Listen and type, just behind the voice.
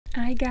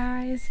Hi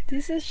guys,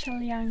 this is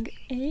Shalyang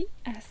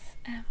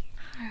ASMR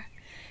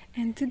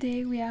and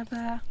today we have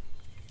a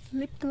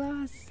lip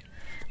gloss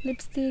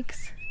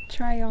lipsticks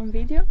try on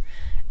video,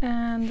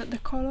 and the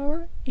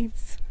color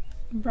is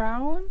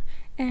brown,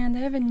 and I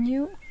have a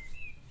new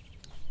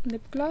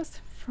lip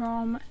gloss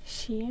from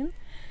Shein.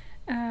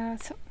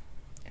 So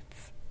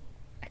it's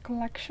a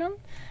collection.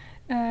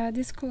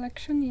 This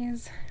collection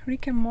is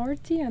Rick and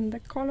Morty and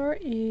the color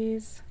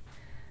is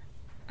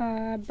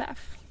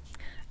Beth.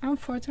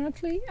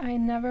 Unfortunately, I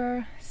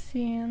never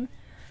seen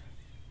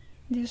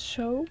this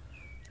show.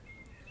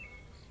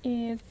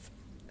 It's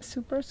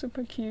super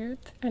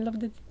cute. I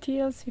love the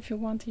details. If you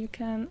want, you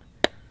can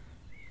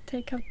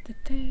take out the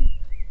tape.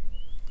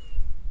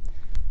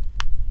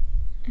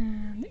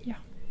 And yeah.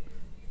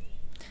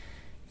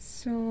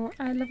 So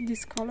I love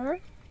this color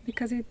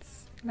because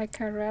it's like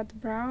a red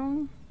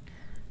brown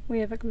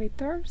with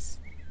glitters.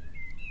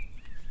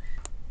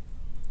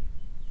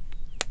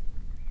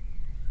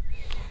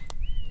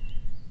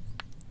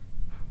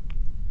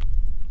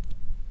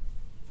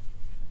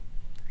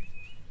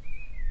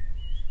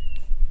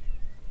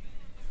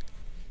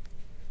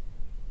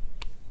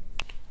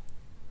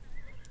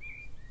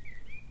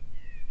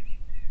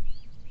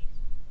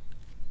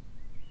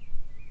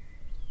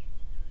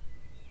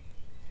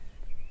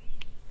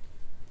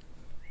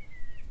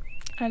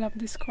 I love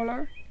this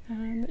color,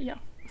 and yeah,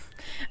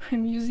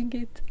 I'm using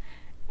it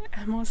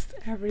almost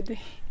every day.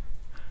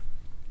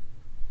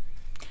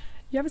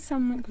 You have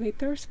some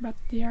glitters, but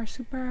they are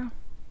super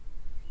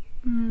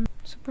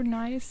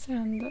nice,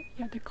 and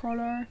yeah, the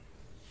color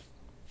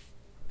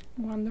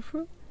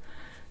wonderful.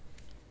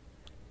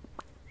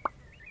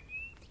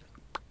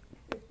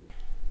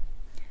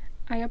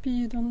 I hope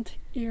you don't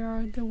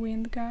hear the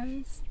wind,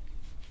 guys.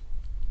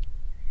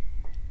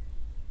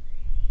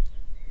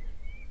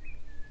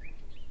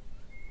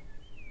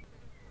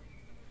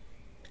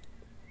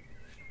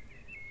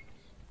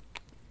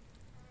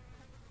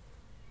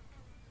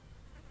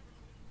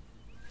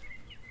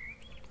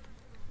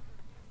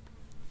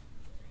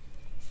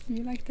 Do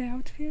you like the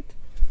outfit?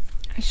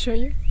 I show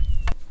you.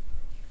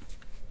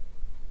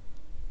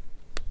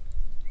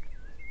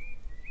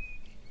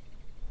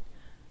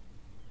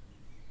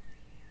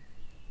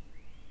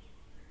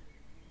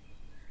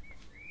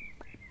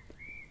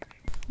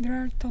 There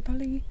are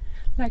totally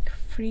like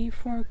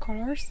four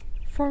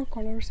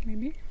colors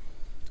maybe,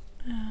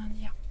 and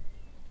yeah,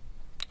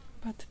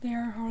 but they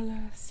are all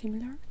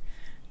similar.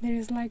 There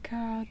is like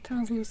a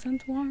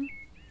translucent one.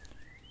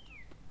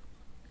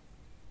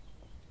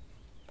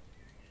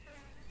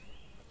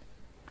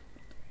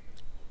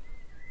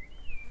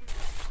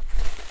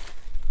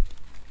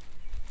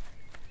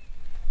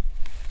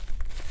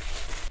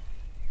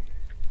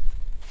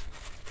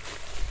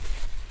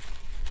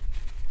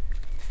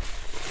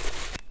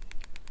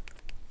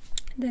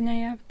 Then I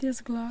have this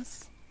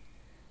gloss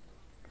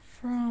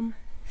from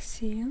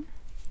Shein,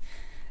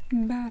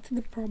 but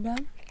the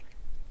problem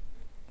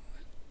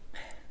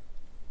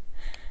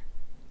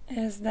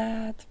is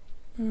that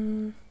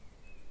the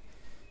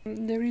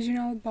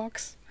original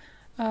box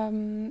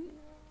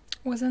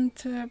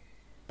wasn't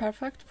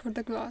perfect for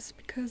the gloss,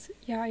 because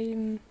yeah,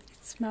 it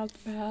smelled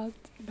bad,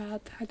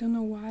 but I don't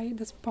know why.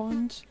 The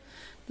sponge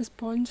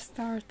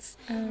starts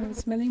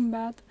smelling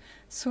bad,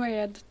 so I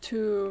had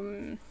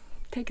to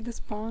take the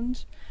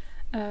sponge,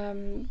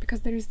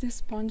 because there is this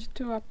sponge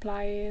to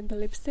apply the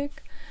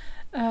lipstick,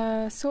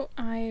 so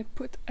I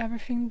put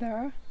everything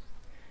there,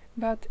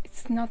 but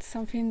it's not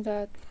something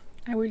that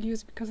I will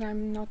use because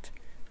I'm not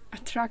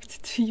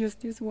attracted to use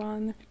this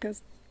one,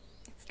 because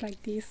it's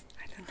like this,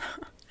 I don't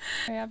know.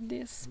 I have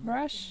this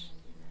brush,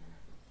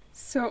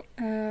 so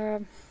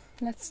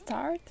let's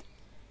start.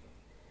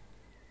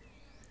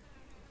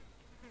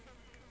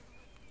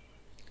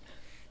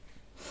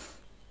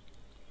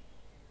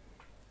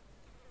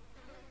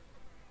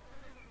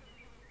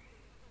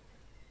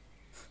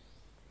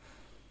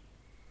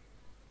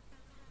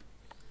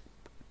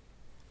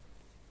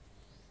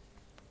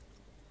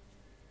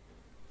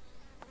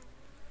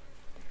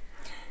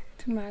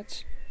 Too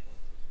much.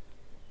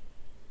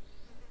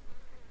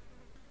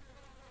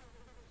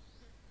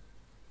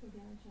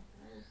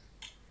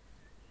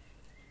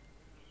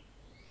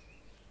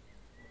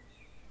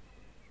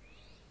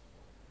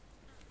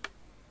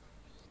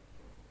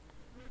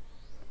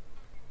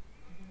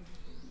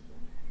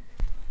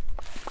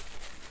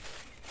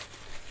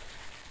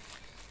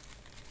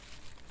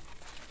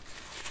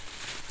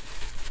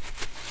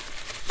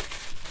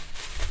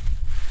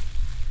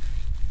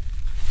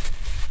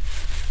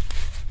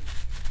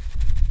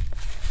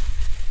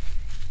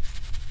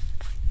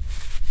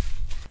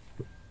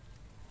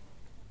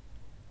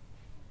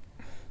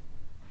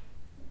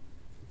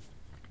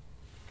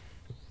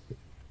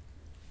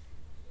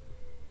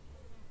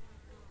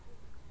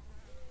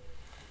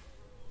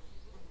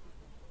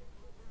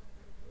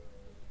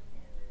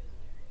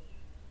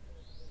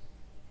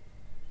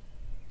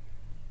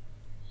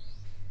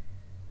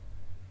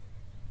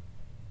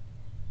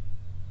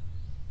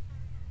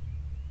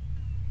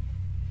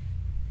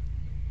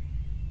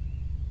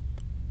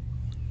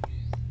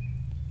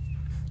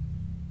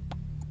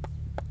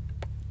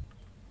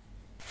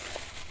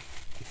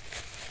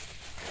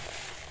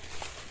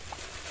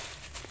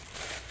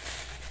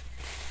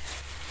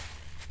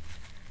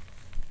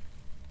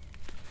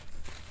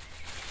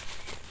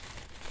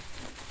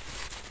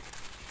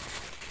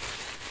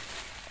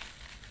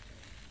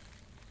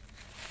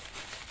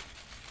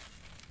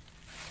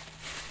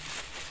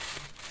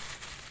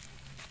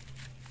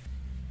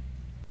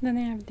 Then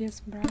I have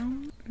this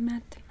brown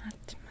matte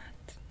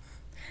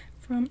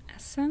from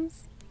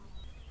Essence,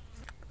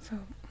 so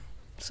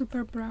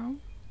super brown.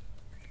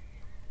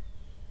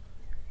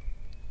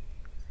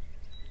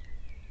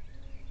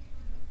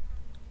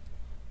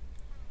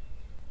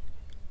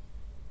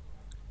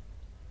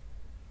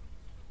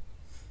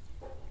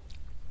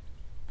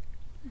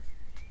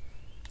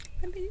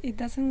 Maybe it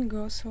doesn't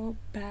go so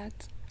bad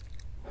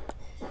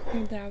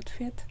with the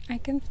outfit. I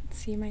can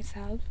see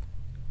myself.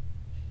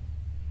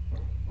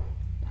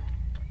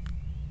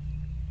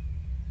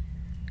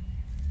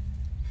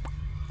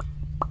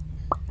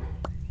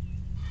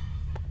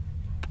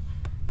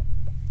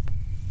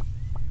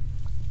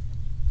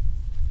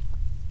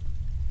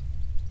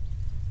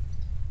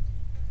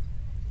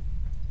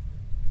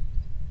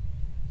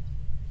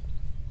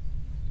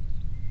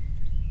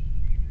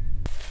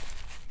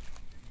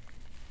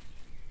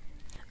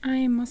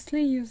 I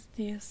mostly use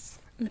this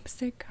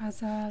lipstick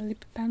as a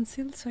lip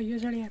pencil, so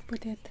usually I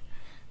put it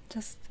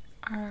just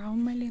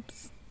around my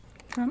lips.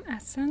 From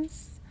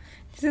Essence,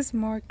 this is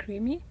more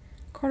creamy.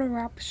 Color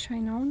Up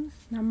Shine On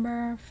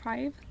number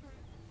 5.